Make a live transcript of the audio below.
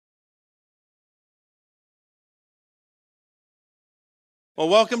Well,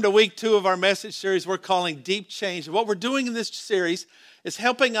 welcome to week 2 of our message series we're calling Deep Change. What we're doing in this series is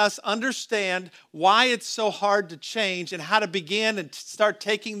helping us understand why it's so hard to change and how to begin and start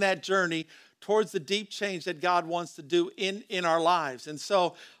taking that journey towards the deep change that God wants to do in our lives. And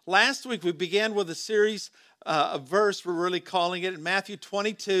so last week we began with a series, a verse we're really calling it in Matthew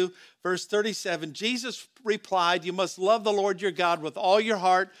 22, verse 37. Jesus replied, "You must love the Lord your God with all your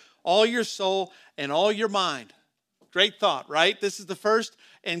heart, all your soul, and all your mind." Great thought, right? This is the first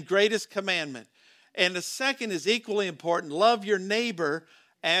and greatest commandment. And the second is equally important. Love your neighbor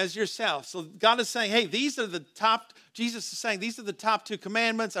as yourself. So God is saying, hey, Jesus is saying, these are the top 2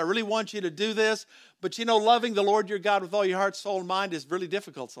 commandments. I really want you to do this. But loving the Lord your God with all your heart, soul, and mind is really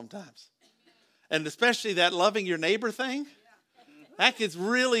difficult sometimes. And especially that loving your neighbor thing. That gets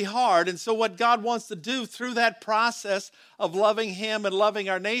really hard. And so what God wants to do through that process of loving him and loving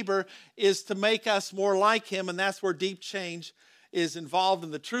our neighbor is to make us more like him. And that's where deep change is involved.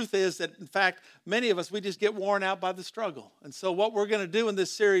 And the truth is that, in fact, many of us, we just get worn out by the struggle. And so what we're going to do in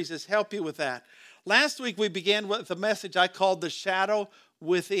this series is help you with that. Last week, we began with a message I called The Shadow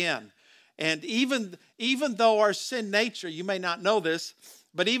Within. And even though our sin nature, you may not know this,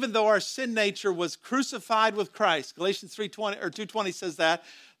 but even though our sin nature was crucified with Christ, Galatians 3:20 or 2:20 says that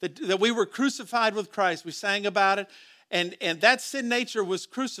we were crucified with Christ. We sang about it. And that sin nature was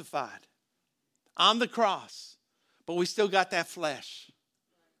crucified on the cross. But we still got that flesh.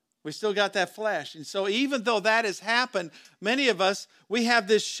 We still got that flesh. And so even though that has happened, many of us, we have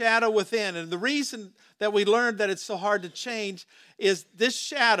this shadow within. And the reason that we learned that it's so hard to change is this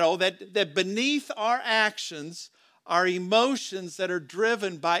shadow that beneath our actions are emotions that are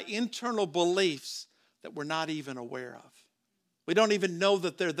driven by internal beliefs that we're not even aware of. We don't even know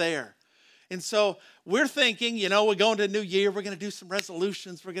that they're there. And so we're thinking, we're going to a new year. We're going to do some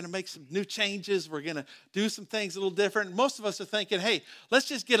resolutions. We're going to make some new changes. We're going to do some things a little different. And most of us are thinking, hey, let's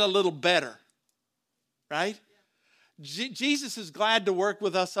just get a little better, right? Yeah. Jesus is glad to work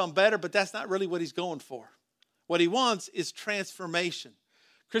with us on better, but that's not really what he's going for. What he wants is transformation.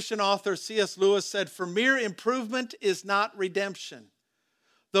 Christian author C.S. Lewis said, "For mere improvement is not redemption,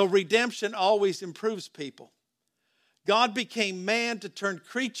 though redemption always improves people. God became man to turn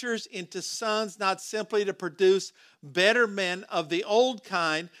creatures into sons, not simply to produce better men of the old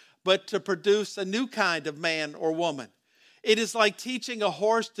kind, but to produce a new kind of man or woman. It is like teaching a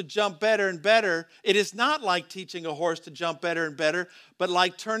horse to jump better and better. It is not like teaching a horse to jump better and better, but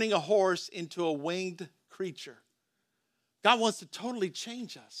like turning a horse into a winged creature." God wants to totally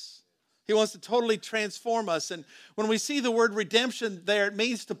change us. He wants to totally transform us. And when we see the word redemption there, it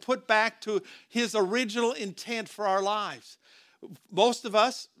means to put back to his original intent for our lives. Most of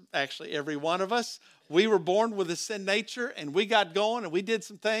us, actually every one of us, we were born with a sin nature and we got going and we did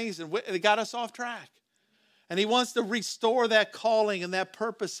some things and it got us off track. And he wants to restore that calling and that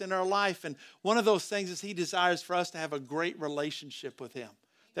purpose in our life. And one of those things is he desires for us to have a great relationship with him.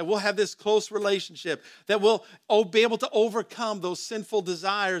 That we'll have this close relationship, that we'll be able to overcome those sinful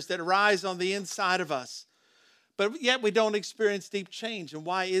desires that arise on the inside of us. But yet we don't experience deep change. And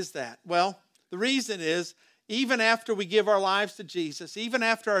why is that? Well, the reason is, even after we give our lives to Jesus, even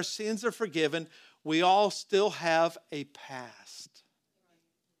after our sins are forgiven, we all still have a past.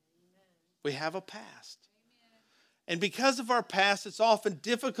 We have a past. And because of our past, it's often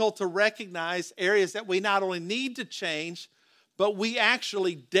difficult to recognize areas that we not only need to change, but we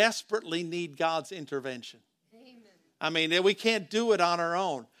actually desperately need God's intervention. Amen. I mean, we can't do it on our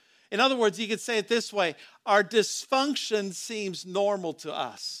own. In other words, you could say it this way: our dysfunction seems normal to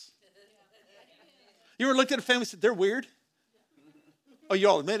us. You ever looked at a family and said, they're weird? Oh,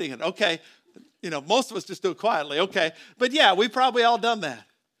 you're all admitting it. Okay. Most of us just do it quietly. Okay. But yeah, we've probably all done that.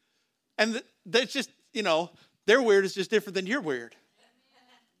 And that's just, their weird is just different than your weird.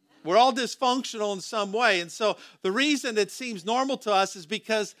 We're all dysfunctional in some way. And so the reason it seems normal to us is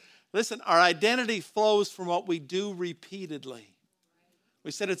because, listen, our identity flows from what we do repeatedly.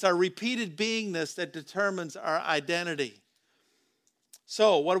 We said it's our repeated beingness that determines our identity.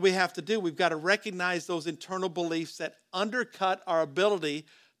 So what do we have to do? We've got to recognize those internal beliefs that undercut our ability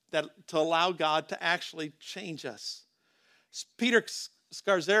to allow God to actually change us. Peter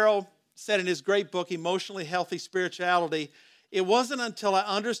Scazzero said in his great book, Emotionally Healthy Spirituality, "It wasn't until I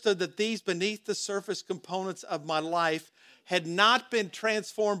understood that these beneath the surface components of my life had not been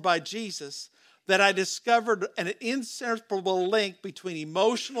transformed by Jesus that I discovered an inseparable link between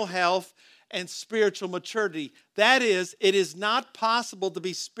emotional health and spiritual maturity. That is, it is not possible to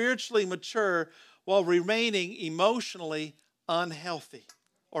be spiritually mature while remaining emotionally unhealthy,"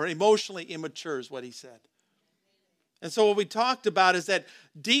 or emotionally immature is what he said. And so what we talked about is that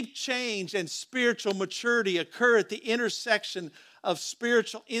deep change and spiritual maturity occur at the intersection of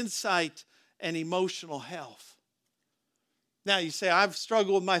spiritual insight and emotional health. Now you say, I've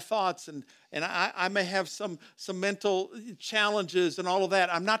struggled with my thoughts and I may have some mental challenges and all of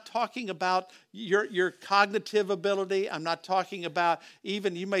that. I'm not talking about your cognitive ability. I'm not talking about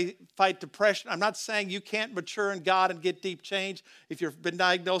even you may fight depression. I'm not saying you can't mature in God and get deep change. If you've been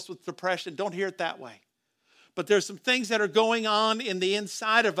diagnosed with depression, don't hear it that way. But there's some things that are going on in the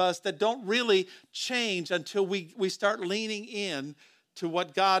inside of us that don't really change until we start leaning in to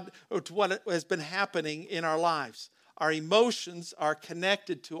what God or to what has been happening in our lives. Our emotions are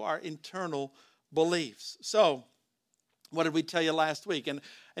connected to our internal beliefs. So, what did we tell you last week? And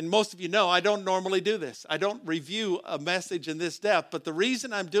most of you know I don't normally do this. I don't review a message in this depth. But the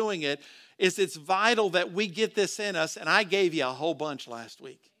reason I'm doing it is it's vital that we get this in us. And I gave you a whole bunch last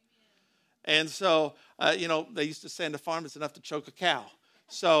week. And so, they used to say in the farm it's enough to choke a cow.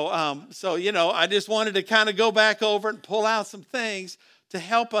 So, I just wanted to kind of go back over and pull out some things to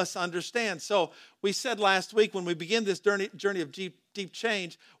help us understand. So we said last week when we begin this journey of deep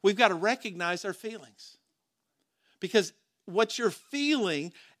change, we've got to recognize our feelings. Because what you're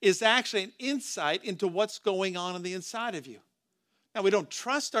feeling is actually an insight into what's going on the inside of you. Now, we don't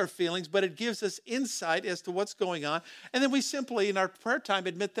trust our feelings, but it gives us insight as to what's going on. And then we simply, in our prayer time,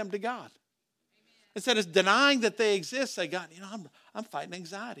 admit them to God. Amen. Instead of denying that they exist, say, God, I'm fighting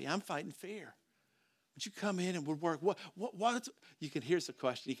anxiety. I'm fighting fear. Would you come in and would work? Here's the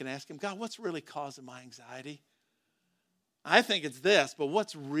question. You can ask him, God, what's really causing my anxiety? I think it's this, but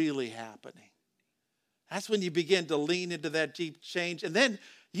what's really happening? That's when you begin to lean into that deep change. And then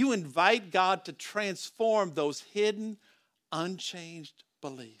you invite God to transform those hidden, unchanged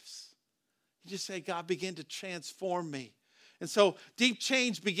beliefs. You just say, God, begin to transform me. And so deep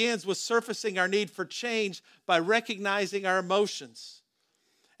change begins with surfacing our need for change by recognizing our emotions.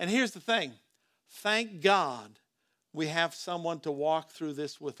 And here's the thing. Thank God we have someone to walk through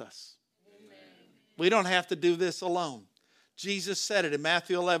this with us. Amen. We don't have to do this alone. Jesus said it in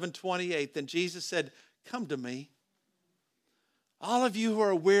Matthew 11:28. Then Jesus said, come to me. All of you who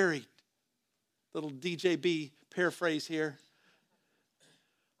are weary, little DJB paraphrase here.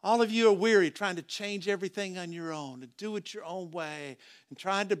 All of you are weary trying to change everything on your own and do it your own way and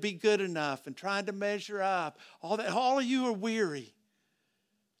trying to be good enough and trying to measure up. All of you are weary.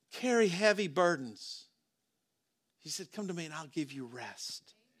 Carry heavy burdens. He said, come to me and I'll give you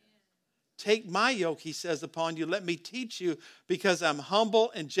rest. Amen. Take my yoke, he says, upon you. Let me teach you because I'm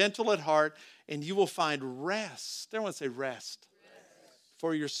humble and gentle at heart and you will find rest. Everyone say rest.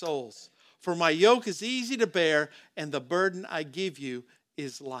 For your souls. For my yoke is easy to bear and the burden I give you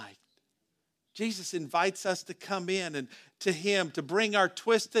is light. Jesus invites us to come in and to him, to bring our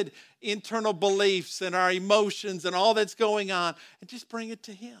twisted internal beliefs and our emotions and all that's going on and just bring it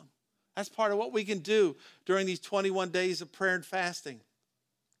to him. That's part of what we can do during these 21 days of prayer and fasting.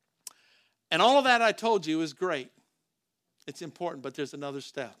 And all of that I told you is great. It's important, but there's another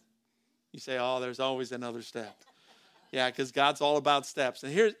step. You say, oh, there's always another step. Yeah, because God's all about steps.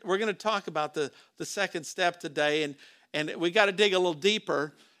 And here we're going to talk about the second step today. And we got to dig a little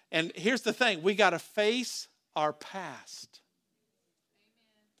deeper. And here's the thing. We got to face our past.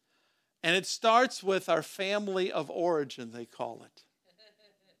 Amen. And it starts with our family of origin, they call it.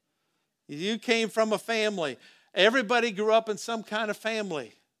 You came from a family. Everybody grew up in some kind of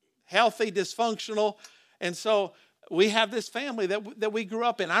family. Healthy, dysfunctional. And so we have this family that we grew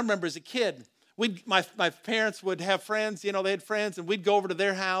up in. I remember as a kid, my parents would have friends, they had friends, and we'd go over to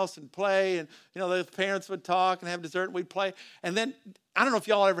their house and play, and, the parents would talk and have dessert, and we'd play. And then, I don't know if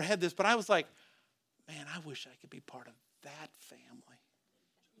y'all ever had this, but I was like, man, I wish I could be part of that family.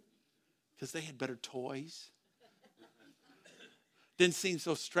 Because they had better toys. Didn't seem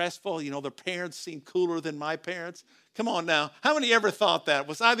so stressful. Their parents seemed cooler than my parents. Come on now. How many ever thought that?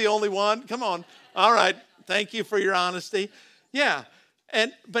 Was I the only one? Come on. All right. Thank you for your honesty. Yeah.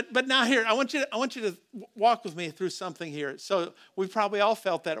 But now here, I want you to walk with me through something here. So we've probably all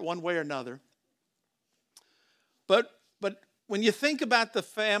felt that one way or another. But when you think about the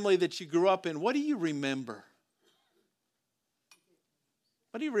family that you grew up in, what do you remember?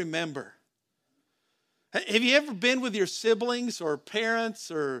 What do you remember? Have you ever been with your siblings or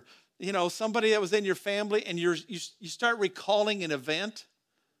parents or, somebody that was in your family and you start recalling an event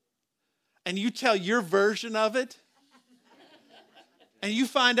and you tell your version of it and you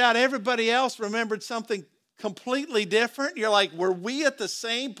find out everybody else remembered something completely different? You're like, were we at the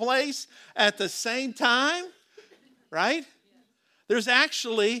same place at the same time? Right? There's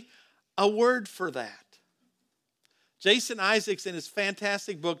actually a word for that. Jason Isaacs, in his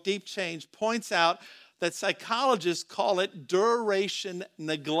fantastic book, Deep Change, points out that psychologists call it duration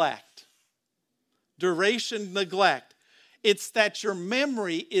neglect. Duration neglect. It's that your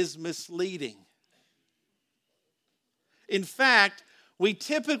memory is misleading. In fact, we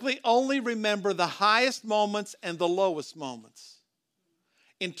typically only remember the highest moments and the lowest moments.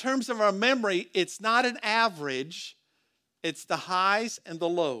 In terms of our memory, it's not an average, it's the highs and the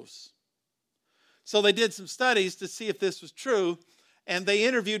lows. So they did some studies to see if this was true, and they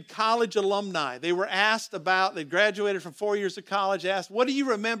interviewed college alumni. They were asked about, they graduated from 4 years of college, asked, what do you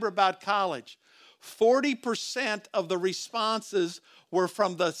remember about college? 40% of the responses were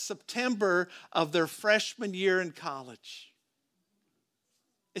from the September of their freshman year in college.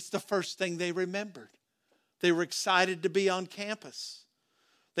 It's the first thing they remembered. They were excited to be on campus.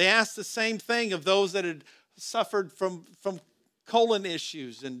 They asked the same thing of those that had suffered from colon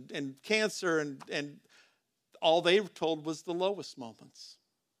issues and cancer, and all they were told was the lowest moments,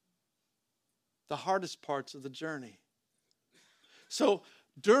 the hardest parts of the journey. So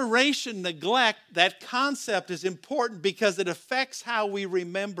duration neglect, that concept is important because it affects how we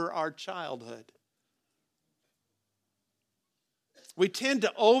remember our childhood. We tend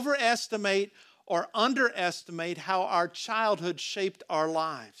to overestimate or underestimate how our childhood shaped our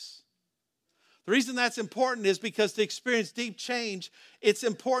lives. The reason that's important is because to experience deep change, it's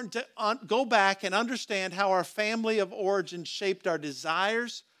important to go back and understand how our family of origin shaped our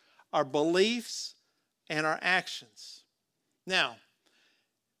desires, our beliefs, and our actions. Now,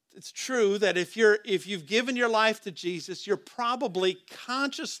 it's true that if you've given your life to Jesus, you're probably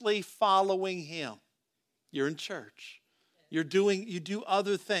consciously following him. You're in church. You do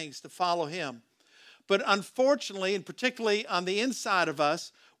other things to follow him. But unfortunately, and particularly on the inside of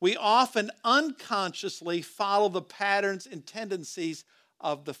us, we often unconsciously follow the patterns and tendencies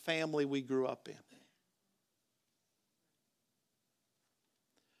of the family we grew up in.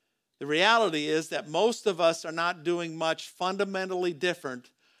 The reality is that most of us are not doing much fundamentally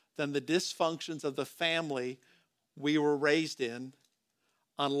different than the dysfunctions of the family we were raised in,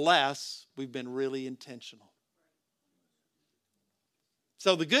 unless we've been really intentional.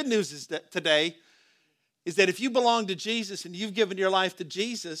 So the good news is that today is that if you belong to Jesus and you've given your life to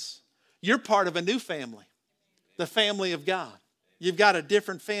Jesus, you're part of a new family, the family of God. You've got a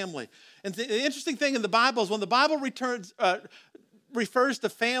different family. And the interesting thing in the Bible is when the Bible refers to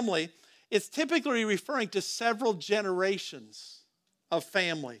family, it's typically referring to several generations of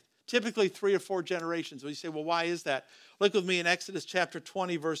family, typically 3 or 4 generations. Well, you say, well, why is that? Look with me in Exodus chapter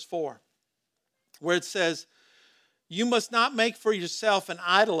 20, verse 4, where it says, you must not make for yourself an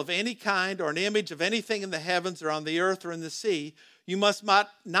idol of any kind or an image of anything in the heavens or on the earth or in the sea. You must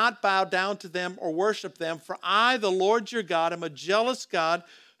not bow down to them or worship them. For I, the Lord your God, am a jealous God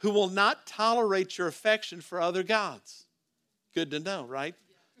who will not tolerate your affection for other gods. Good to know, right?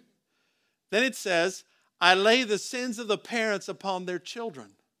 Then it says, I lay the sins of the parents upon their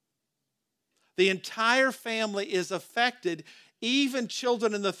children. The entire family is affected, even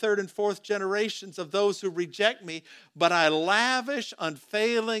children in the 3rd and 4th generations of those who reject me. But I lavish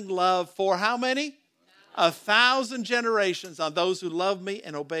unfailing love for how many? 1,000 generations on those who love me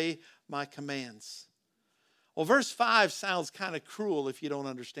and obey my commands. Well, verse 5 sounds kind of cruel if you don't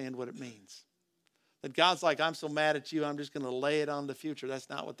understand what it means. That God's like, I'm so mad at you, I'm just going to lay it on the future. That's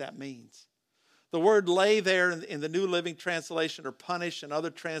not what that means. The word lay there in the New Living Translation, or punish and other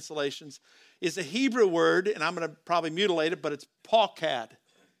translations, is a Hebrew word, and I'm going to probably mutilate it, but it's pakad,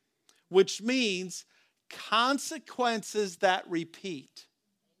 which means consequences that repeat,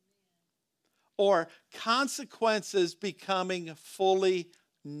 or consequences becoming fully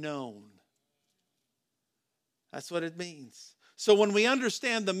known. That's what it means. So when we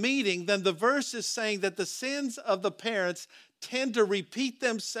understand the meaning, then the verse is saying that the sins of the parents tend to repeat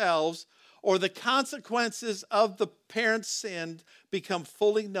themselves, or the consequences of the parents' sin become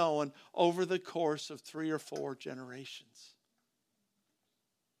fully known over the course of 3 or 4 generations.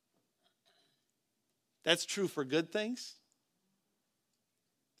 That's true for good things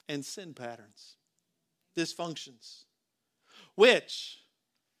and sin patterns, dysfunctions, which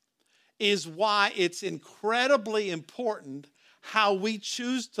is why it's incredibly important how we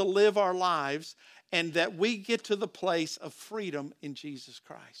choose to live our lives and that we get to the place of freedom in Jesus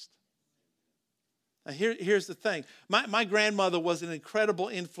Christ. Now here's the thing. My grandmother was an incredible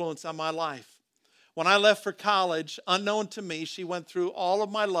influence on my life. When I left for college, unknown to me, she went through all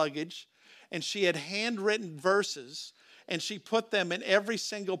of my luggage, and she had handwritten verses, and she put them in every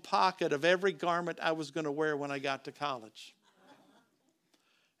single pocket of every garment I was going to wear when I got to college.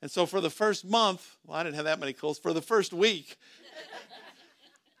 And so for the first month, well, I didn't have that many clothes, for the first week,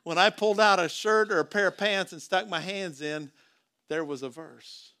 when I pulled out a shirt or a pair of pants and stuck my hands in, there was a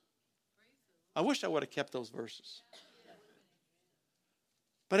verse. I wish I would have kept those verses.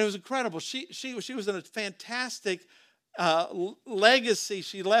 But it was incredible. She was a fantastic legacy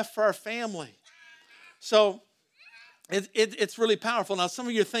she left for our family. So it's really powerful. Now, some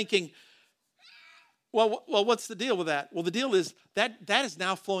of you are thinking, well, what's the deal with that? Well, the deal is that is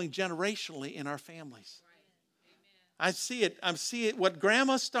now flowing generationally in our families. I see it. What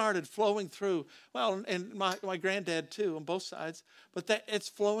Grandma started flowing through, well, and my granddad too, on both sides, but that it's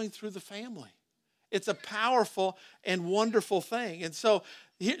flowing through the family. It's a powerful and wonderful thing. And so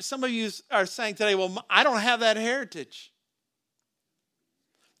here, some of you are saying today, well, I don't have that heritage.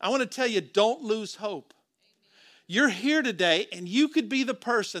 I want to tell you, don't lose hope. You're here today, and you could be the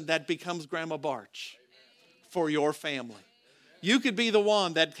person that becomes Grandma Barch for your family. You could be the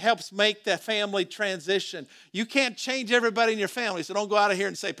one that helps make that family transition. You can't change everybody in your family, so don't go out of here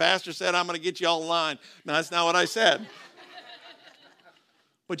and say, Pastor said I'm going to get you all in line. No, that's not what I said.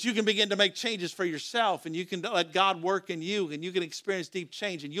 But you can begin to make changes for yourself, and you can let God work in you, and you can experience deep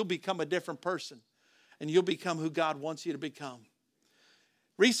change, and you'll become a different person, and you'll become who God wants you to become.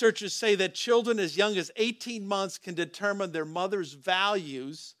 Researchers say that children as young as 18 months can determine their mother's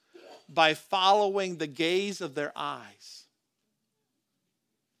values by following the gaze of their eyes.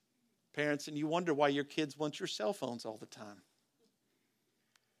 Parents, and you wonder why your kids want your cell phones all the time.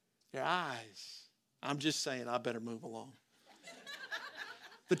 Their eyes. I'm just saying, I better move along.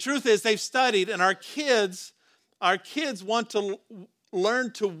 The truth is, they've studied, and our kids want to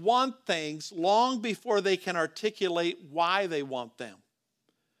learn to want things long before they can articulate why they want them.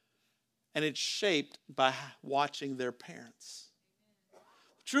 And it's shaped by watching their parents.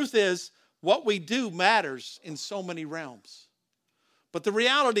 The truth is, what we do matters in so many realms. But the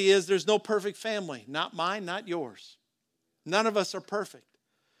reality is there's no perfect family. Not mine, not yours. None of us are perfect.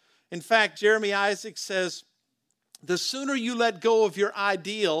 In fact, Jeremy Isaacs says, the sooner you let go of your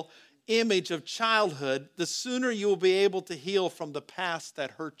ideal image of childhood, the sooner you will be able to heal from the past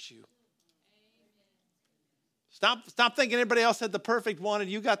that hurt you. Stop thinking everybody else had the perfect one and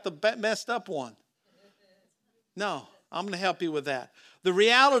you got the messed up one. No, I'm going to help you with that. The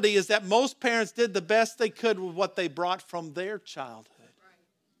reality is that most parents did the best they could with what they brought from their childhood.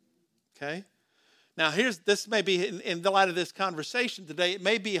 Okay? Now, this may be, in the light of this conversation today, it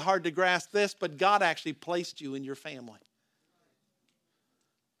may be hard to grasp this, but God actually placed you in your family.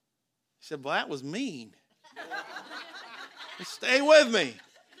 He said, well, that was mean. Stay with me.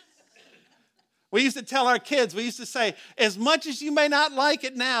 We used to tell our kids, we used to say, as much as you may not like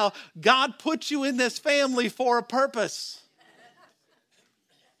it now, God put you in this family for a purpose.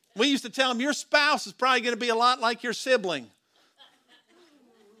 We used to tell them, your spouse is probably going to be a lot like your sibling.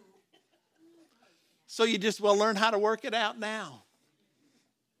 So you just will learn how to work it out now.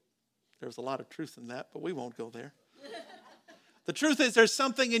 There's a lot of truth in that, but we won't go there. The truth is there's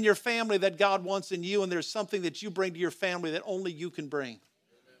something in your family that God wants in you, and there's something that you bring to your family that only you can bring.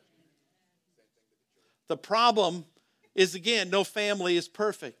 The problem is, again, no family is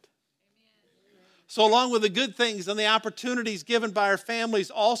perfect. So along with the good things and the opportunities given by our families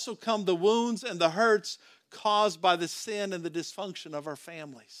also come the wounds and the hurts caused by the sin and the dysfunction of our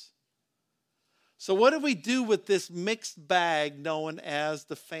families. So what do we do with this mixed bag known as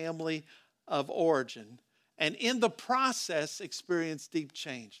the family of origin? And in the process, experience deep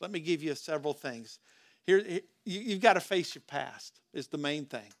change. Let me give you several things. Here, you've got to face your past is the main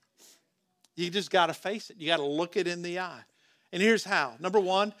thing. You just got to face it. You got to look it in the eye. And here's how. Number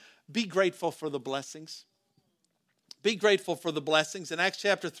one, be grateful for the blessings. Be grateful for the blessings. In Acts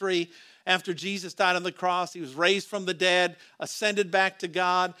chapter 3, after Jesus died on the cross, he was raised from the dead, ascended back to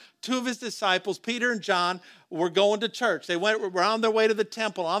God. Two of his disciples, Peter and John, were going to church. They were on their way to the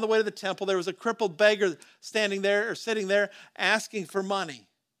temple. On the way to the temple, there was a crippled beggar sitting there asking for money.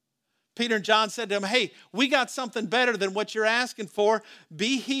 Peter and John said to him, hey, we got something better than what you're asking for.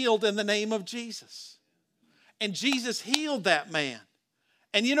 Be healed in the name of Jesus. And Jesus healed that man.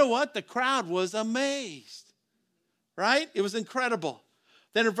 And you know what? The crowd was amazed. Right? It was incredible.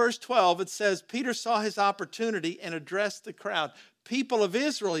 Then in verse 12, it says, Peter saw his opportunity and addressed the crowd. People of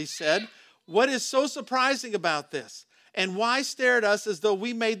Israel, he said, what is so surprising about this? And why stare at us as though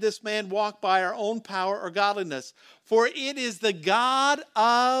we made this man walk by our own power or godliness? For it is the God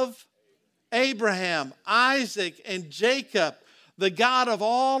of Abraham, Isaac, and Jacob, the God of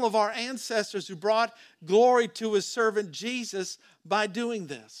all of our ancestors who brought glory to his servant Jesus by doing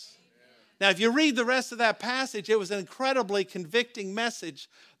this. Now, if you read the rest of that passage, it was an incredibly convicting message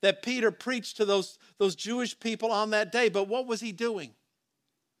that Peter preached to those Jewish people on that day. But what was he doing?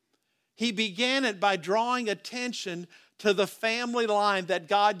 He began it by drawing attention to the family line that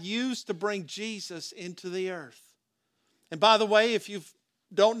God used to bring Jesus into the earth. And by the way, if you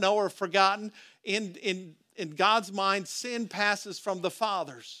don't know or forgotten, in God's mind, sin passes from the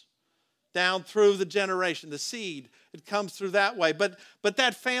fathers down through the generation, the seed. It comes through that way. But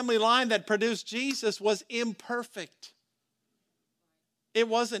that family line that produced Jesus was imperfect. It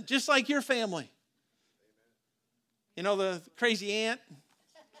wasn't. Just like your family. You know, the crazy aunt.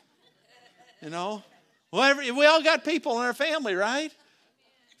 You know. We all got people in our family, right?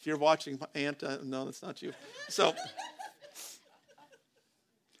 If you're watching, aunt, no, that's not you. So,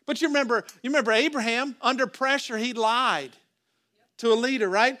 but you remember Abraham, under pressure, he lied to a leader,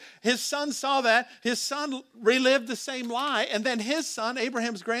 right? His son saw that. His son relived the same lie. And then his son,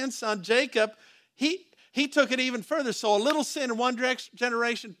 Abraham's grandson, Jacob, he took it even further. So a little sin in one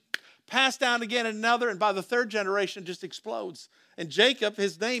generation passed down again in another, and by the third generation, it just explodes. And Jacob,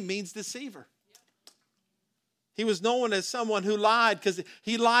 his name means deceiver. He was known as someone who lied because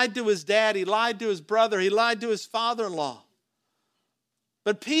he lied to his dad, he lied to his brother, he lied to his father-in-law.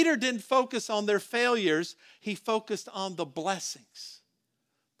 But Peter didn't focus on their failures. He focused on the blessings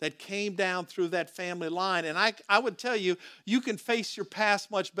that came down through that family line. And I would tell you, you can face your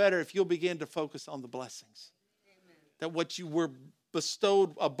past much better if you'll begin to focus on the blessings. Amen. That what you were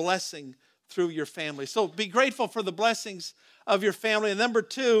bestowed a blessing through your family. So be grateful for the blessings of your family. And number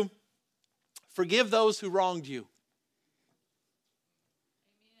 2, forgive those who wronged you.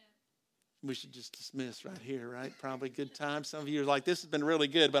 We should just dismiss right here, right? Probably a good time. Some of you are like, this has been really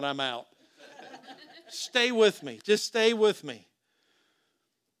good, but I'm out. Stay with me. Just stay with me.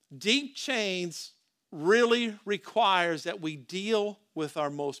 Deep change really requires that we deal with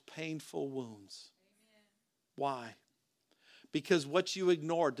our most painful wounds. Amen. Why? Because what you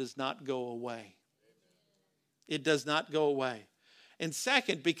ignore does not go away. It does not go away. And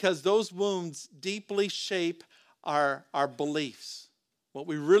second, because those wounds deeply shape our beliefs. What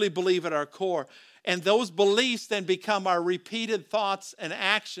we really believe at our core. And those beliefs then become our repeated thoughts and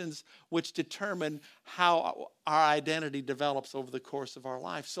actions, which determine how our identity develops over the course of our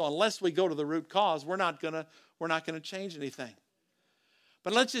life. So unless we go to the root cause, we're not gonna change anything.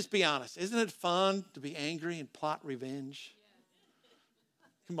 But let's just be honest. Isn't it fun to be angry and plot revenge?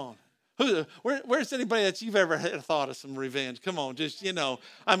 Come on. Where's anybody that you've ever had thought of some revenge? Come on, just,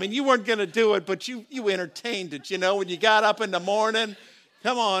 I mean, you weren't going to do it, but you entertained it, when you got up in the morning.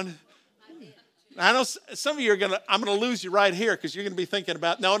 Come on. I know some of you I'm going to lose you right here because you're going to be thinking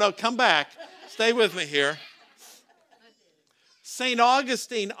about, no, come back. Stay with me here. St.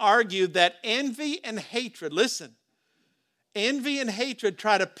 Augustine argued that envy and hatred, listen, envy and hatred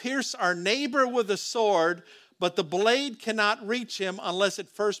try to pierce our neighbor with a sword, but the blade cannot reach him unless it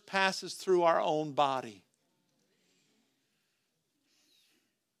first passes through our own body.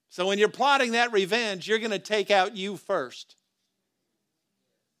 So when you're plotting that revenge, you're going to take out you first.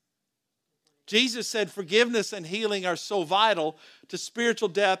 Jesus said forgiveness and healing are so vital to spiritual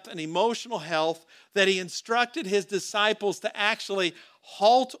depth and emotional health that he instructed his disciples to actually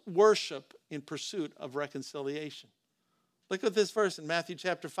halt worship in pursuit of reconciliation. Look at this verse in Matthew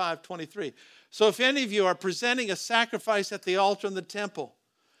chapter 5:23. So if any of you are presenting a sacrifice at the altar in the temple,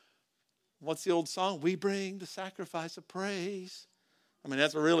 what's the old song? We bring the sacrifice of praise. I mean,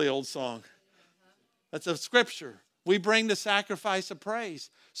 that's a really old song. That's a scripture. We bring the sacrifice of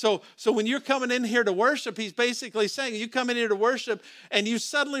praise. So when you're coming in here to worship, he's basically saying, you come in here to worship and you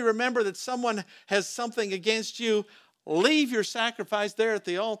suddenly remember that someone has something against you, leave your sacrifice there at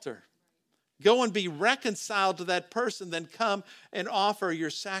the altar. Go and be reconciled to that person, then come and offer your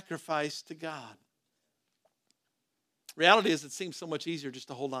sacrifice to God. Reality is it seems so much easier just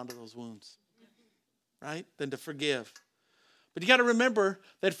to hold on to those wounds, right, than to forgive. But you got to remember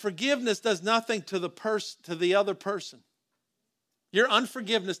that forgiveness does nothing to the other person. Your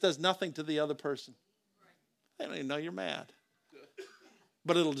unforgiveness does nothing to the other person. They don't even know you're mad.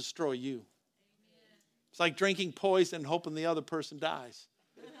 But it'll destroy you. It's like drinking poison and hoping the other person dies.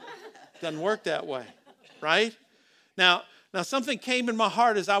 Doesn't work that way, right? Now something came in my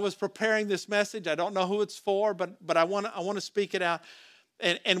heart as I was preparing this message. I don't know who it's for, but I want to speak it out.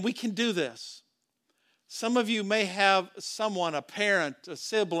 And we can do this. Some of you may have someone, a parent, a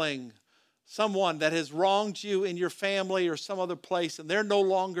sibling, someone that has wronged you in your family or some other place, and they're no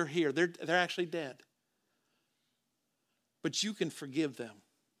longer here. They're actually dead. But you can forgive them.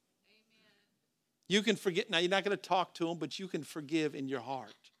 Amen. You can forget. Now, you're not going to talk to them, but you can forgive in your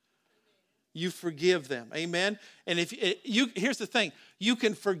heart. You forgive them. Amen? And here's the thing. You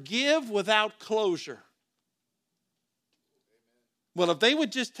can forgive without closure. Well, if they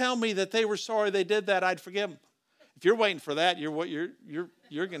would just tell me that they were sorry they did that, I'd forgive them. If you're waiting for that, you're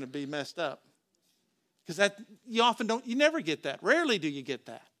going to be messed up. Because that you never get that. Rarely do you get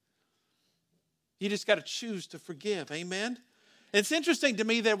that. You just got to choose to forgive. Amen? It's interesting to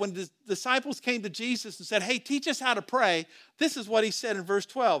me that when the disciples came to Jesus and said, hey, teach us how to pray, this is what he said in verse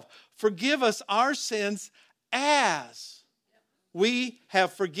 12. Forgive us our sins as we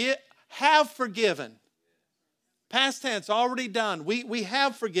have forgiven. Past tense, already done. We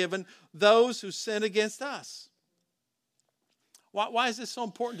have forgiven those who sin against us. Why is this so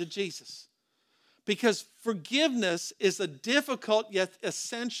important to Jesus? Because forgiveness is a difficult yet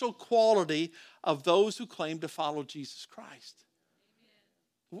essential quality of those who claim to follow Jesus Christ.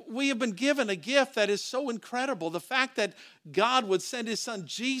 We have been given a gift that is so incredible. The fact that God would send his son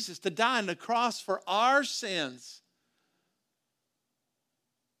Jesus to die on the cross for our sins.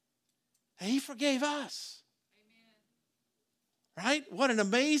 And he forgave us. Amen. Right? What an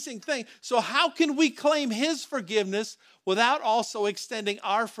amazing thing. So how can we claim his forgiveness without also extending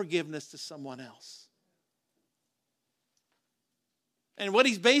our forgiveness to someone else? And what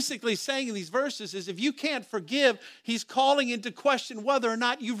he's basically saying in these verses is if you can't forgive, he's calling into question whether or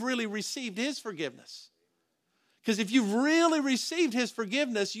not you've really received his forgiveness. Because if you've really received his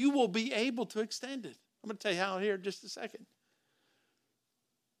forgiveness, you will be able to extend it. I'm going to tell you how here in just a second.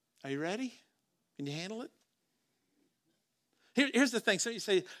 Are you ready? Can you handle it? Here's the thing. So you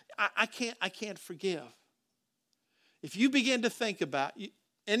say, I can't forgive. If you begin to think about,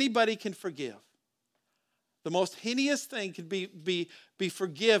 anybody can forgive. The most heinous thing can be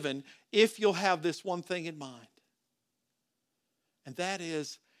forgiven if you'll have this one thing in mind. And that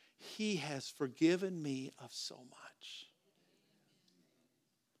is, he has forgiven me of so much.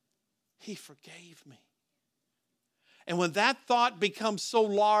 He forgave me. And when that thought becomes so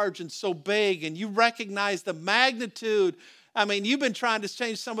large and so big and you recognize the magnitude, I mean, you've been trying to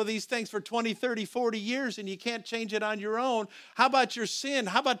change some of these things for 20, 30, 40 years and you can't change it on your own. How about your sin?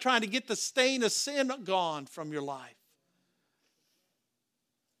 How about trying to get the stain of sin gone from your life?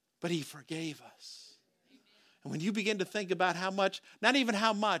 But he forgave us. And when you begin to think about how much, not even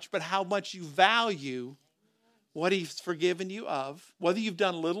how much, but how much you value what he's forgiven you of, whether you've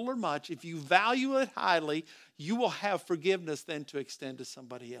done little or much, if you value it highly, you will have forgiveness then to extend to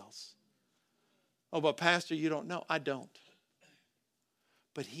somebody else. Oh, but Pastor, you don't know. I don't.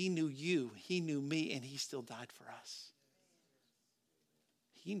 But he knew you, he knew me, and he still died for us.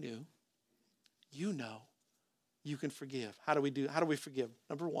 He knew. You know. You can forgive. How do we forgive?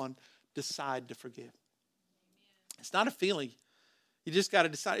 Number one, decide to forgive. It's not a feeling. You just got to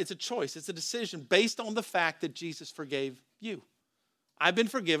decide. It's a choice. It's a decision based on the fact that Jesus forgave you. I've been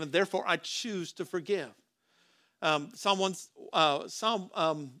forgiven, therefore I choose to forgive. Psalm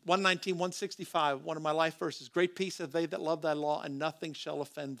 119, 165, one of my life verses. Great peace have they that love thy law, and nothing shall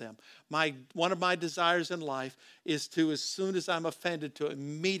offend them. One of my desires in life is to, as soon as I'm offended, to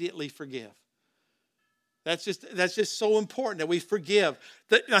immediately forgive. That's just so important that we forgive.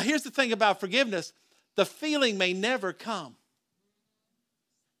 Now, here's the thing about forgiveness. The feeling may never come.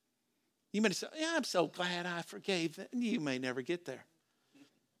 You may say, yeah, I'm so glad I forgave them. You may never get there.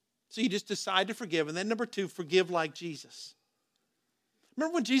 So you just decide to forgive. And then number two, forgive like Jesus.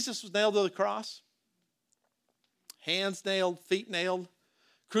 Remember when Jesus was nailed to the cross? Hands nailed, feet nailed,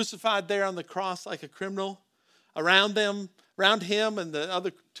 crucified there on the cross like a criminal. Around him and the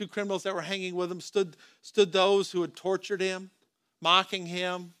other two criminals that were hanging with him stood those who had tortured him, mocking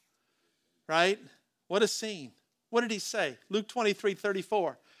him, right? What a scene. What did he say? Luke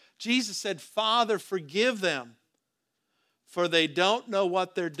 23:34. Jesus said, Father, forgive them, for they don't know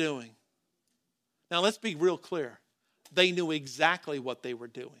what they're doing. Now, let's be real clear. They knew exactly what they were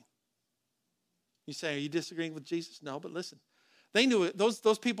doing. You say, are you disagreeing with Jesus? No, but listen. They knew it.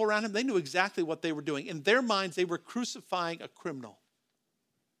 Those people around him, they knew exactly what they were doing. In their minds, they were crucifying a criminal.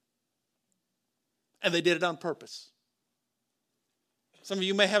 And they did it on purpose. Some of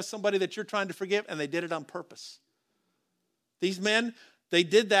you may have somebody that you're trying to forgive, and they did it on purpose. These men, they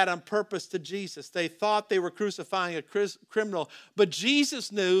did that on purpose to Jesus. They thought they were crucifying a criminal. But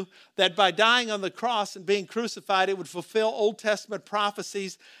Jesus knew that by dying on the cross and being crucified, it would fulfill Old Testament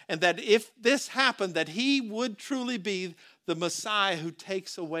prophecies. And that if this happened, that he would truly be the Messiah who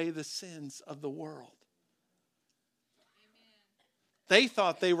takes away the sins of the world. Amen. They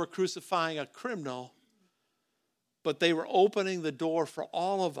thought they were crucifying a criminal, but they were opening the door for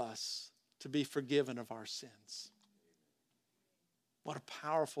all of us to be forgiven of our sins. What a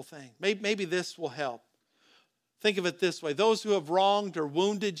powerful thing. Maybe this will help. Think of it this way. Those who have wronged or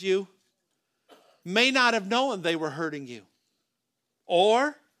wounded you may not have known they were hurting you.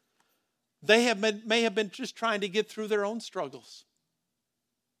 Or they may have been just trying to get through their own struggles.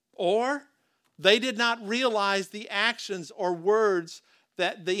 Or they did not realize the actions or words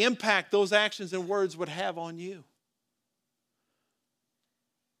that the impact those actions and words would have on you.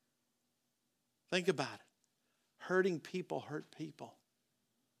 Think about it. Hurting people hurt people.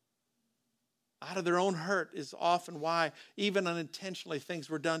 Out of their own hurt is often why, even unintentionally, things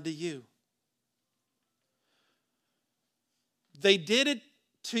were done to you. They did it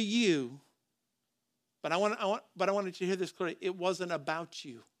to you, but I wanted you to hear this clearly. It wasn't about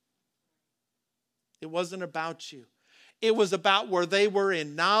you. It wasn't about you. It was about where they were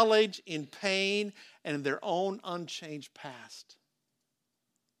in knowledge, in pain, and in their own unchanged past.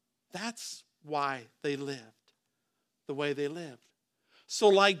 That's why they lived the way they lived. So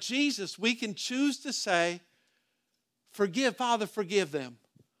like Jesus, we can choose to say, Father, forgive them,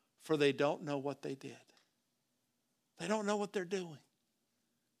 for they don't know what they did. They don't know what they're doing.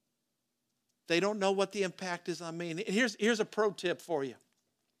 They don't know what the impact is on me. And here's a pro tip for you.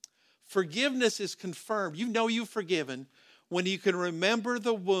 Forgiveness is confirmed. You know you've forgiven when you can remember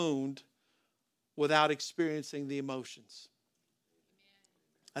the wound without experiencing the emotions.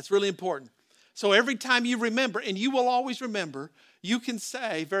 That's really important. So every time you remember, and you will always remember, you can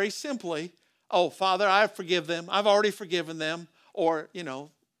say very simply, oh, Father, I forgive them. I've already forgiven them. Or,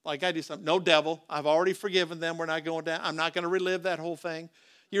 like I do something, no devil, I've already forgiven them. We're not going down. I'm not going to relive that whole thing.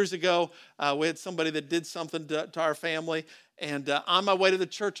 Years ago, we had somebody that did something to our family, and on my way to the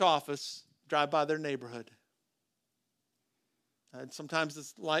church office, drive by their neighborhood. And sometimes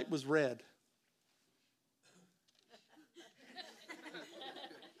this light was red.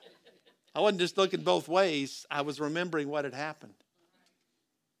 I wasn't just looking both ways. I was remembering what had happened.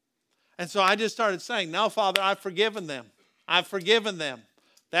 And so I just started saying, no, Father, I've forgiven them. I've forgiven them.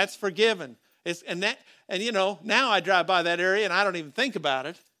 That's forgiven. Now I drive by that area and I don't even think about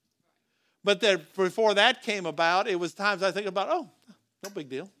it. But before that came about, it was times I think about, oh, no big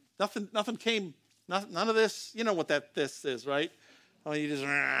deal. Nothing came, none of this. You know what this is, right? Oh, you just,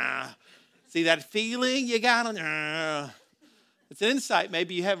 see that feeling you got on, it's an insight.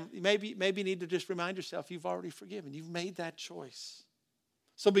 Maybe you need to just remind yourself you've already forgiven. You've made that choice.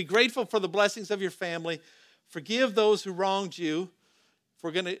 So be grateful for the blessings of your family. Forgive those who wronged you.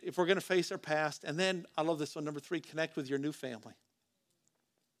 If we're gonna face our past, and then I love this one, number 3, connect with your new family.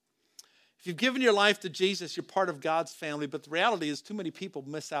 If you've given your life to Jesus, you're part of God's family. But the reality is, too many people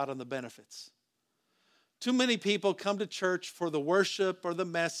miss out on the benefits. Too many people come to church for the worship or the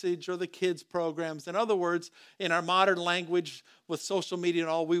message or the kids' programs. In other words, in our modern language with social media and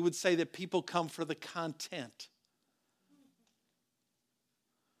all, we would say that people come for the content.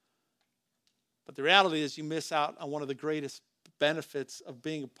 But the reality is you miss out on one of the greatest benefits of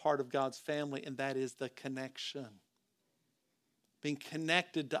being a part of God's family, and that is the connection. Being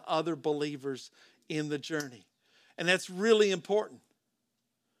connected to other believers in the journey. And that's really important.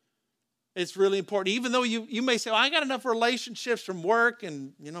 It's really important. Even though you may say, well, I got enough relationships from work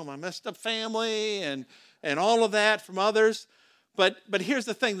and, my messed up family and all of that from others. But here's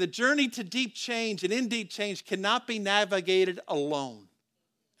the thing. The journey to deep change and in deep change cannot be navigated alone.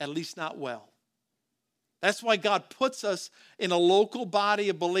 At least not well. That's why God puts us in a local body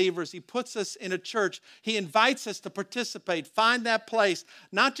of believers. He puts us in a church. He invites us to participate, find that place,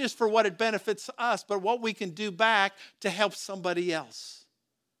 not just for what it benefits us, but what we can do back to help somebody else.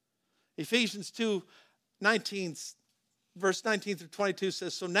 Ephesians 2:19, verse 19 through 22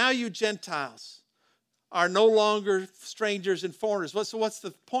 says, so now you Gentiles are no longer strangers and foreigners. So what's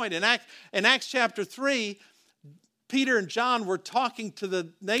the point? In Acts chapter 3, Peter and John were talking to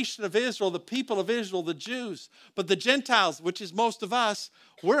the nation of Israel, the people of Israel, the Jews. But the Gentiles, which is most of us,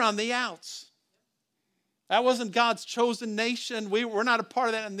 we're on the outs. That wasn't God's chosen nation. We're not a part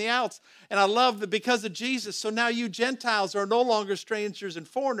of that on the outs. And I love that because of Jesus, so now you Gentiles are no longer strangers and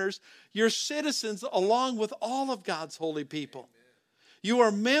foreigners. You're citizens along with all of God's holy people. You are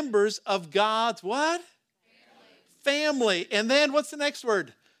members of God's what? Family. And then what's the next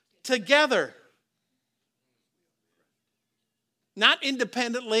word? Together. Not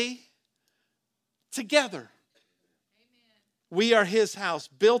independently, together. We are his house,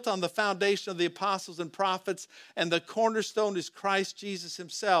 built on the foundation of the apostles and prophets, and the cornerstone is Christ Jesus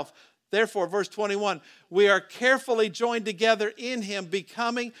himself. Therefore, verse 21, we are carefully joined together in him,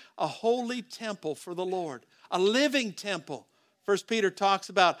 becoming a holy temple for the Lord, a living temple. 1 Peter talks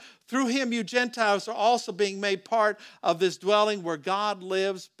about, through him you Gentiles are also being made part of this dwelling where God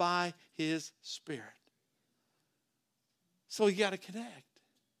lives by his Spirit. So you got to connect.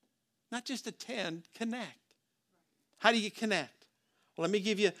 Not just attend, connect. How do you connect? Well, let me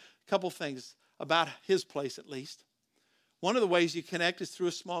give you a couple things about his place at least. One of the ways you connect is through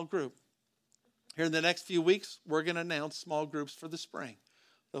a small group. Here in the next few weeks, we're going to announce small groups for the spring.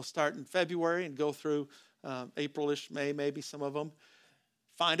 They'll start in February and go through April-ish, May, maybe some of them.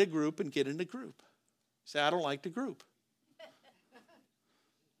 Find a group and get in a group. Say, I don't like the group.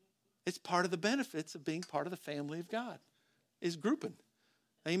 It's part of the benefits of being part of the family of God, is grouping.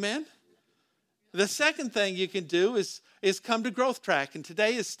 Amen? The second thing you can do is come to Growth Track. And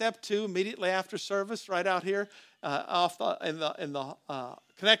today is step 2, immediately after service, right out here in the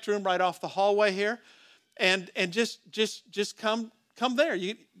Connect room, right off the hallway here. And just come there.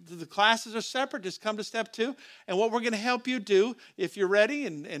 The classes are separate. Just come to step 2. And what we're going to help you do, if you're ready,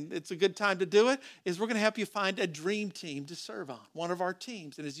 and it's a good time to do it, is we're going to help you find a dream team to serve on, one of our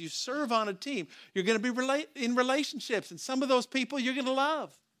teams. And as you serve on a team, you're going to be in relationships. And some of those people you're going to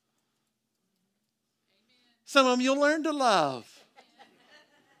love. Some of them you'll learn to love.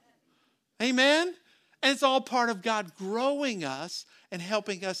 Amen? And it's all part of God growing us and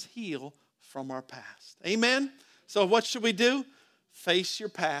helping us heal from our past. Amen? So what should we do? Face your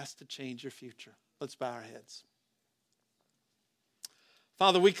past to change your future. Let's bow our heads.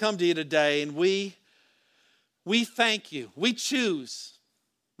 Father, we come to you today and we thank you. We choose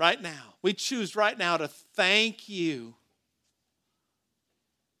right now. We choose right now to thank you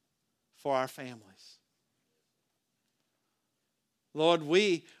for our families. Lord,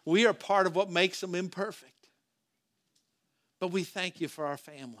 we are part of what makes them imperfect. But we thank you for our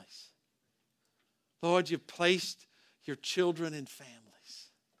families. Lord, you've placed your children in families.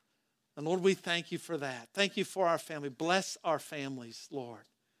 And Lord, we thank you for that. Thank you for our family. Bless our families, Lord.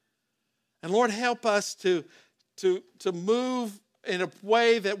 And Lord, help us to move in a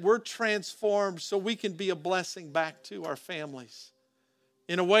way that we're transformed so we can be a blessing back to our families.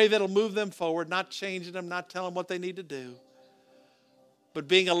 In a way that'll move them forward, not changing them, not telling them what they need to do, but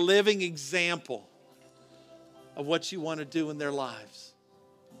being a living example of what you want to do in their lives.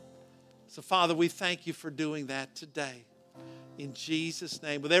 So, Father, we thank you for doing that today. In Jesus'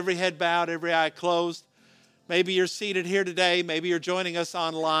 name. With every head bowed, every eye closed. Maybe you're seated here today. Maybe you're joining us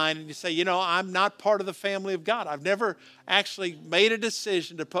online and you say, I'm not part of the family of God. I've never actually made a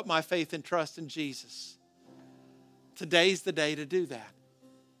decision to put my faith and trust in Jesus. Today's the day to do that.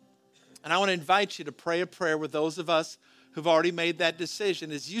 And I want to invite you to pray a prayer with those of us who've already made that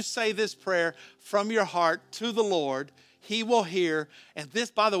decision. As you say this prayer from your heart to the Lord, He will hear. And this,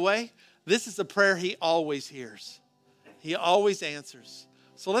 by the way, this is a prayer He always hears. He always answers.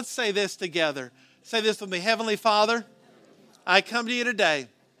 So let's say this together. Say this with me. Heavenly Father, I come to you today.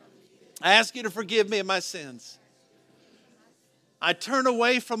 I ask you to forgive me of my sins. I turn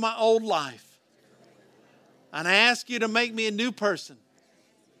away from my old life. And I ask you to make me a new person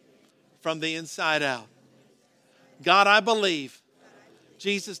from the inside out. God, I believe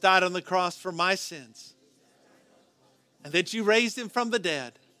Jesus died on the cross for my sins and that you raised him from the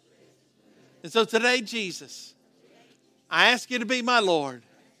dead. And so today, Jesus, I ask you to be my Lord,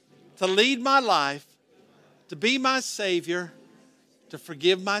 to lead my life, to be my Savior, to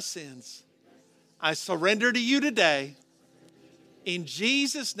forgive my sins. I surrender to you today. In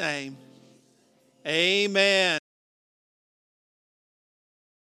Jesus' name, amen.